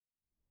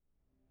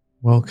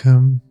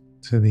Welcome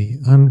to the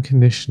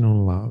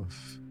Unconditional Love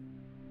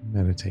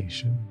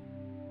meditation.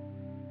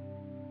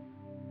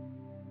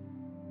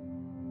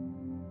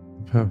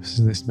 The purpose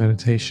of this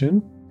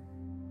meditation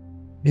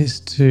is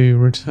to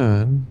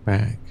return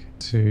back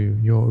to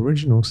your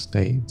original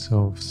state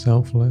of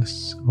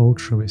selfless,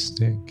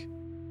 altruistic,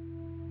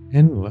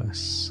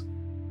 endless,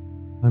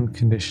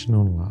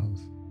 unconditional love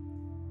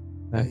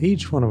that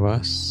each one of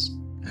us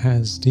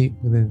has deep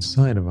within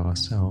inside of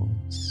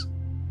ourselves.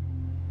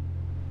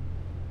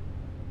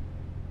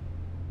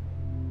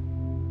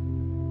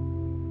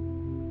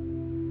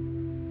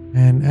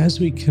 And as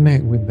we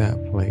connect with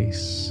that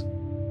place,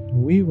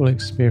 we will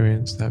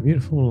experience that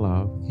beautiful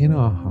love in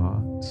our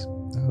heart,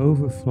 the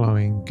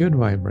overflowing good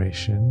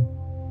vibration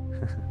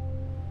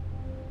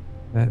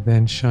that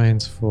then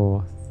shines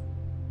forth,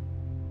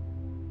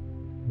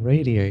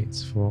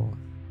 radiates forth,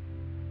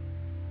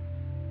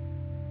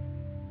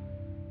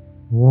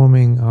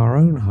 warming our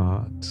own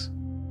heart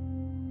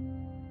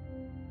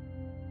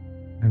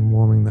and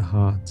warming the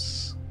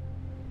hearts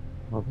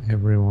of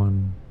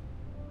everyone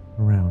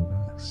around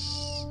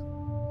us.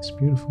 This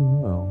beautiful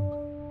world.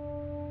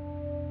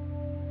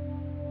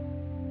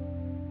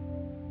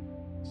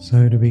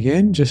 So to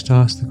begin, just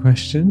ask the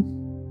question,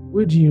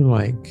 would you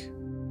like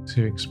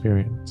to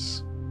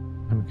experience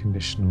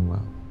unconditional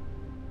love?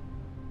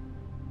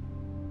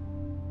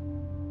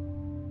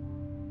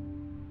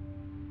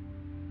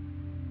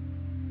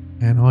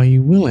 And are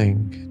you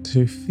willing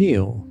to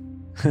feel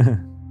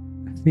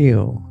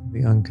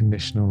the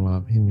unconditional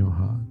love in your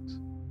heart?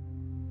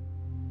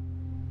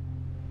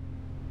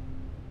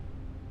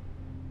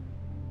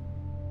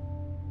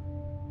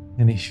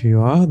 And if you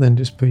are, then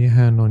just put your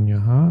hand on your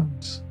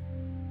heart.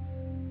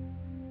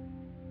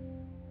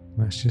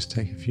 Let's just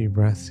take a few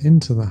breaths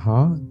into the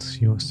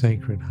heart, your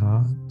sacred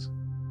heart.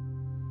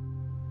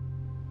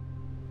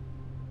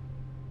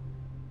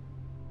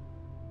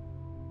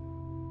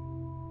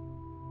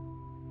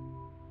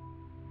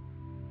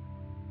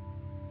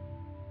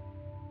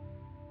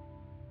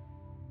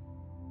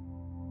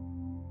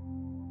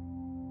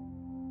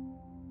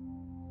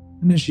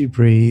 And as you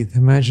breathe,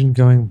 imagine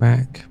going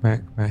back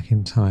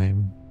in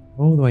time,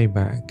 all the way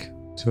back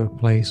to a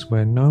place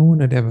where no one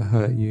had ever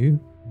hurt you,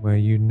 where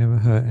you'd never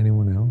hurt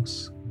anyone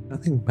else,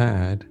 nothing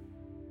bad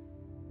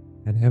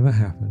had ever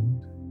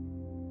happened,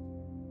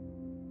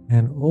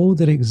 and all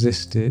that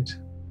existed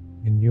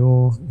in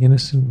your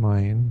innocent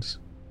mind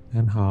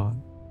and heart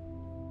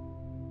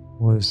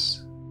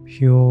was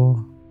pure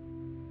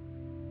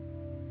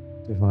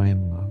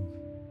divine love.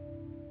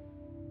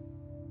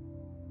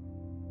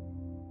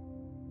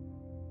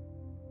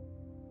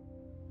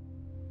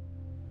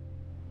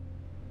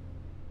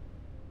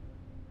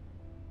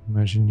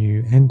 Imagine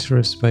you enter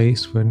a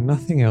space where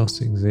nothing else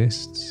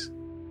exists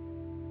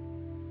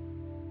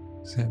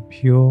except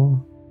pure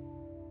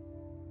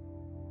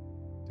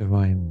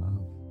divine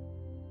love.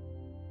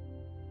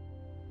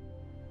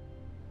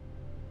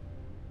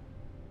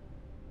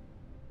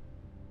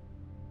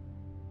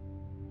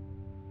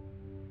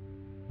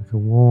 Like a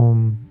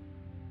warm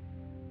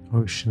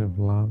ocean of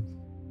love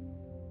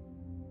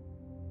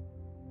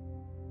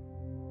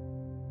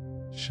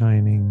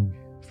shining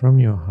from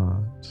your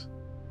heart.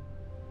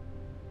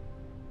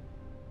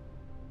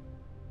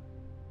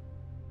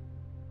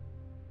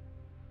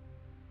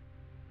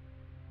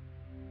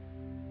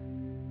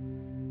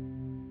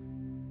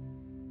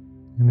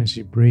 And as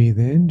you breathe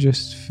in,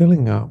 just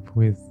filling up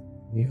with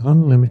the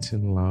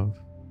unlimited love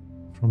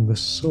from the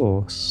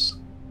source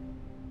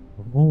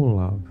of all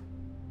love.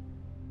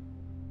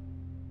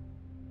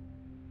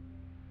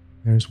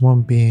 There is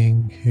one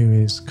being who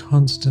is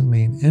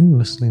constantly and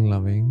endlessly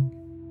loving.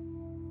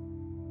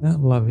 That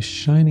love is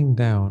shining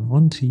down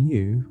onto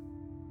you.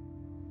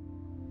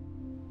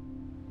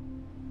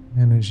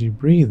 And as you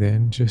breathe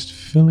in, just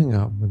filling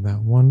up with that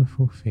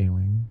wonderful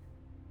feeling.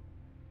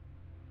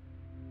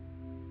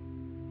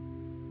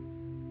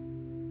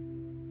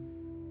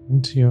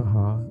 Into your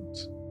heart,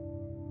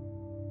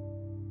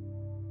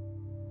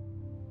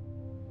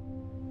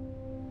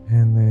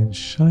 and then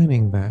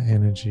shining that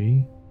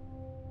energy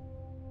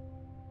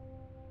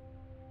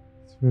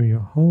through your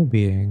whole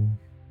being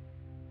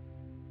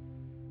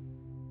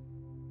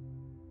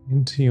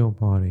into your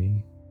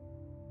body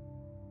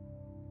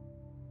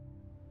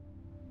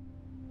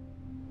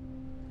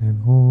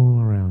and all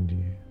around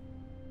you.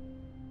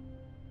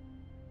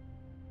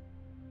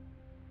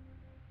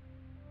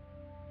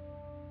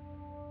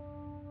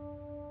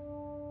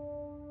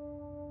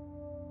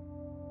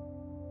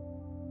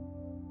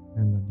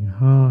 And on your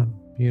heart,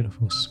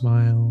 beautiful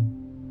smile.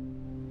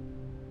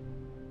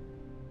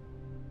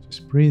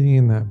 Just breathing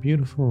in that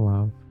beautiful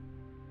love.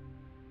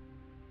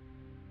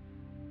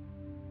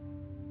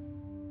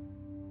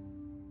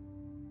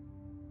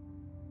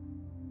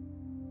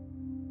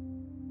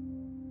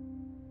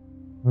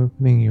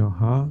 Opening your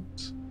heart.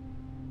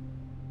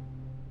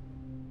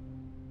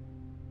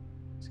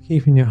 Just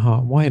keeping your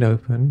heart wide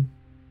open.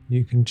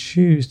 You can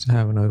choose to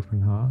have an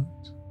open heart.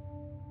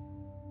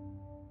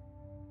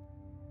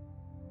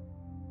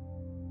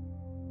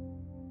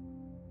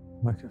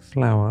 like a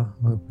flower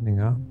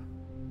opening up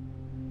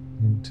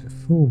into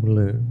full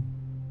bloom.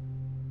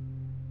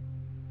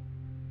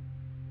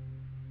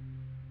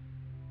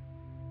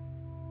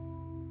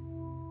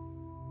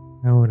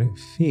 How would it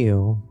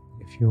feel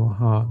if your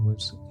heart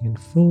was in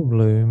full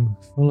bloom,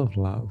 full of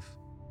love,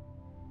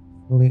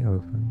 fully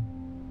open?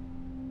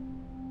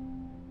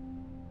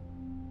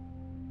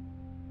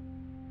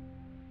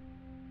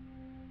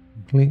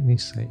 Completely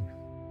safe.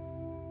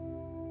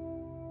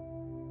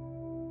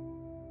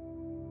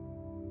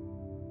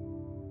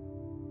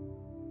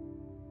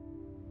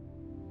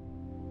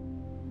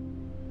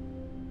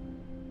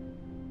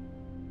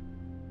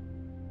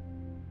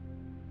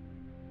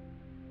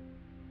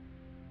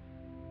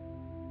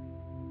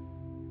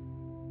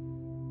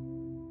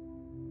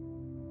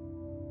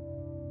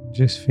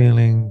 Just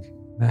feeling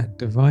that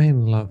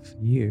divine love for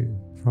you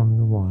from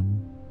the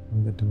One,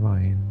 from the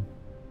Divine.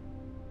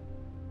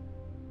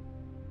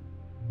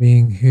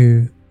 Being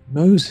who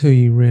knows who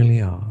you really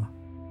are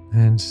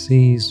and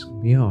sees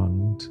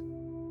beyond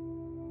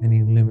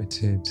any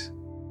limited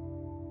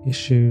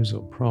issues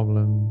or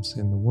problems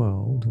in the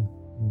world,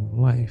 in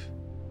your life,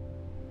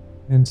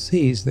 and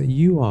sees that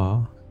you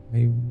are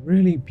a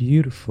really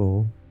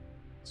beautiful,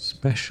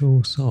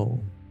 special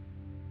soul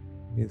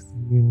with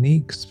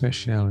unique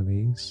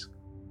specialities.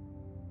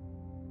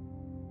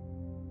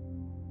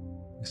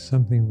 There's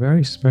something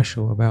very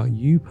special about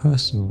you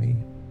personally.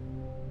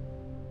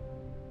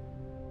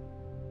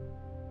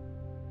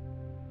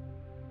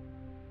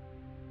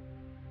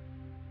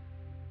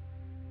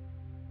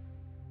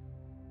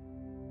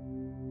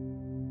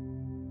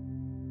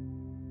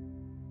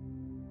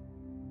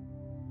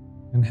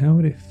 And how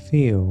would it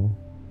feel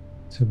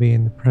to be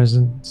in the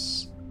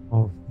presence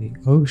of the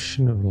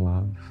ocean of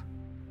love?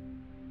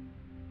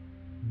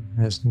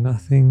 It has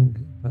nothing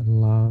but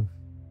love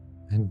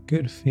and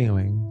good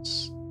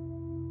feelings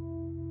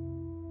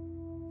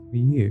for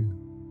you.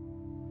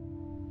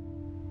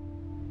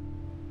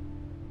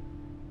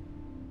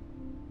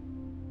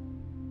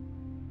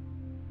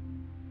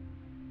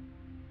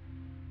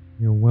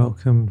 You're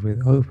welcomed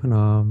with open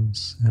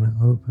arms and an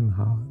open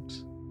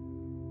heart.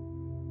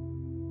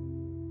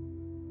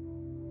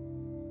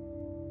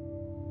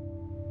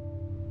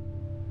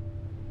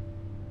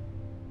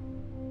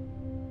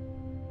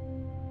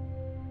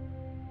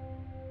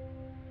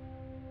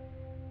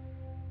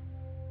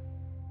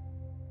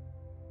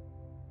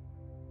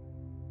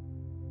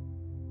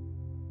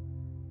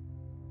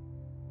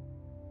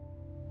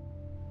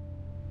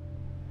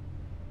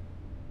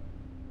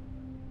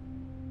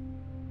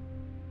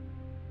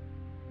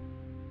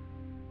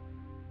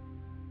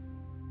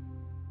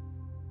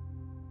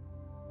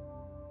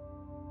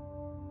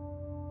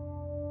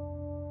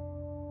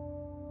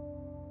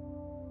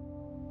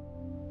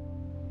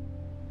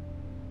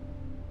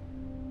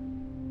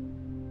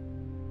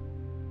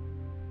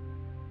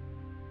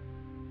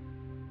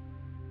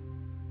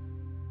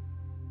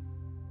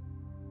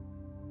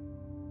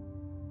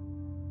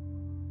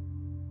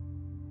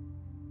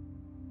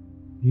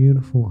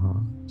 Beautiful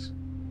heart.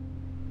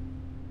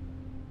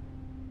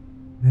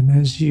 And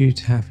as you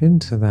tap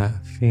into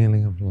that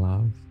feeling of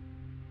love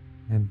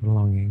and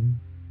belonging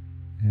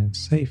and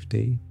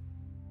safety,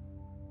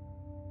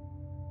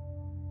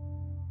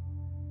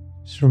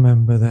 just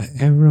remember that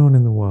everyone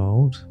in the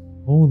world,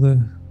 all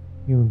the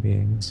human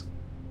beings,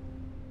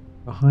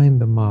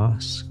 behind the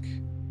mask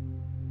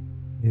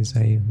is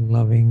a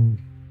loving,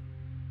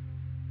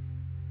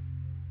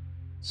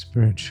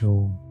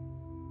 spiritual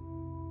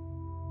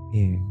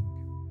being.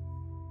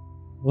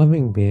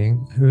 Loving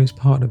being who is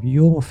part of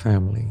your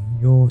family,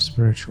 your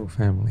spiritual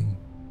family.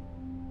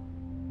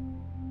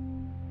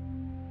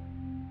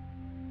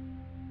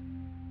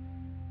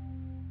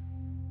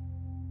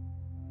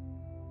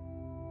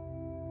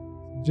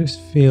 Just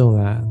feel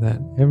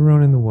that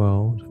everyone in the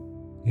world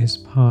is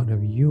part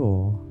of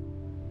your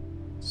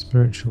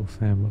spiritual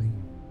family.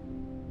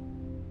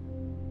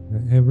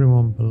 That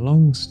everyone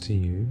belongs to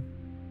you.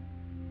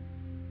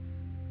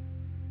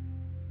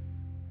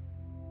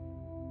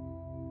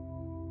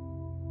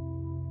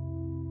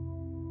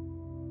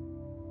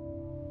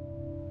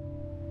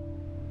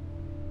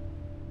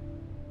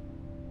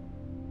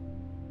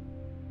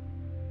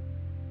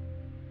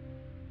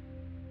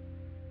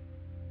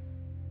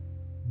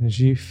 As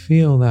you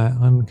feel that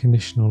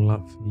unconditional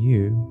love for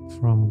you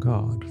from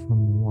God,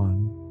 from the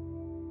One,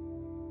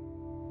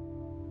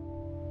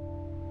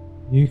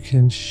 you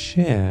can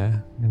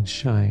share and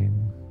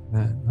shine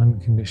that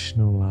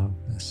unconditional love,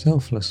 that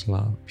selfless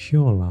love,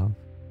 pure love,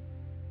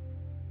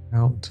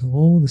 out to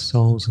all the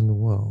souls in the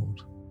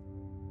world,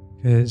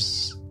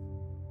 because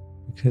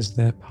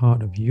they're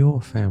part of your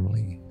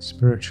family,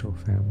 spiritual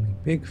family,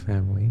 big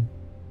family,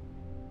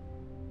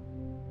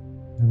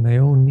 and they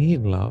all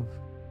need love.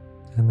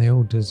 And they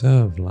all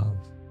deserve love.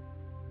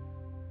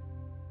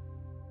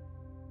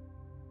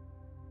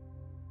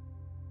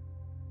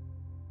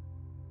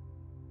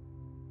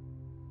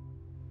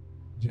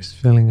 Just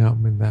filling up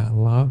with that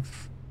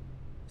love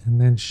and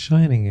then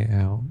shining it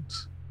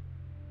out.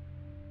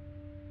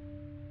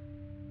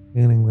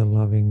 feeling the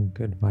loving,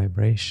 good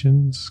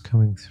vibrations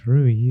coming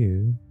through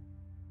you,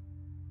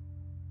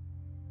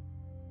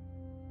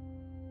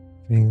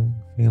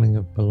 feeling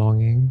of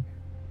belonging.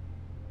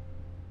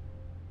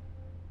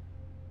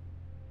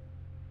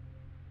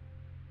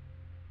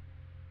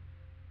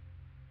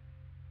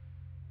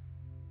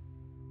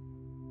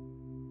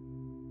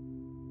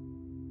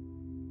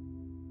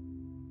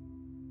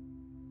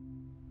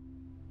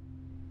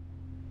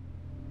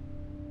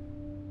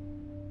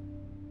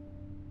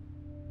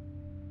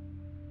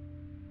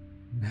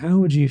 And how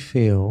would you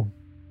feel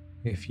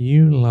if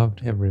you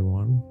loved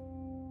everyone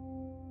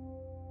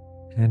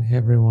and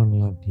everyone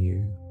loved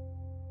you?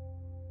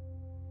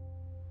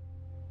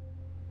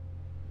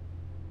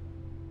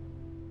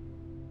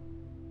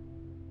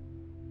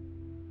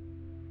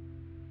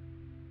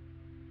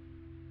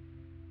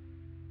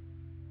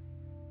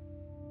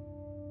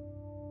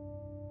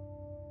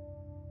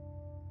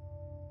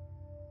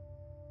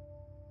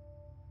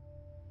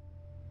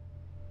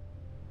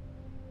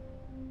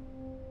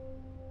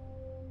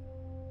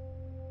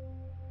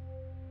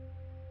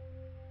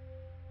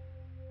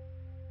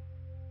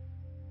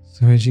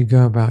 So as you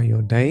go about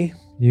your day,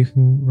 you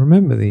can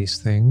remember these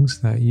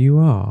things, that you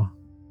are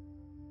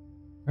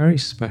a very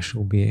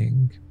special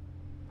being,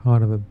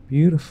 part of a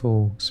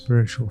beautiful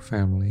spiritual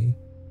family,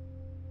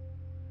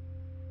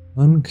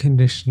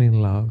 unconditionally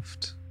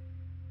loved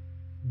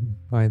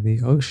by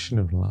the ocean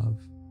of love.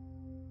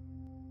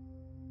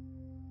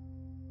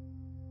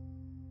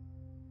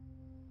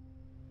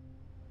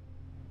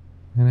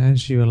 And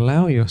as you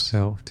allow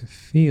yourself to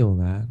feel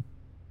that,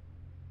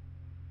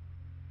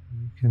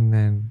 you can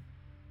then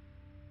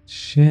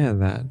share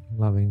that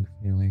loving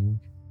feeling,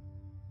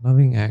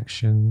 loving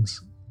actions,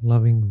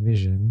 loving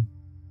vision,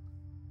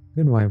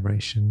 good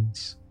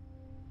vibrations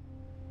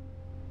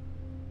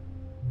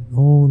with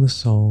all the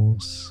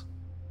souls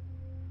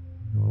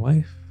in your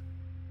life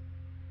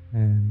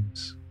and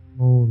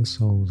all the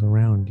souls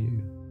around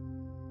you.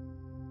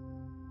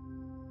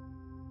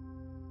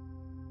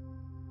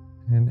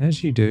 And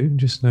as you do,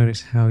 just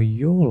notice how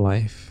your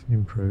life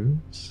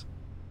improves,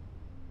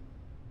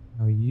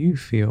 how you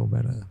feel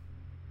better.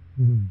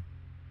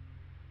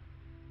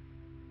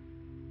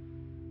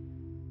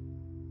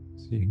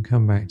 So you can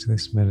come back to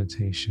this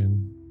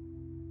meditation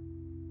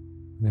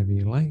whenever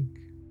you like.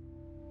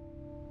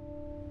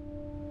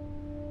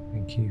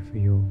 Thank you for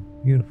your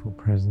beautiful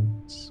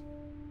presence.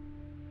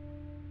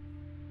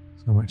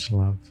 So much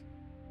love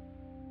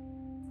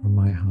from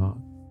my heart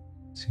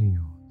to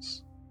yours.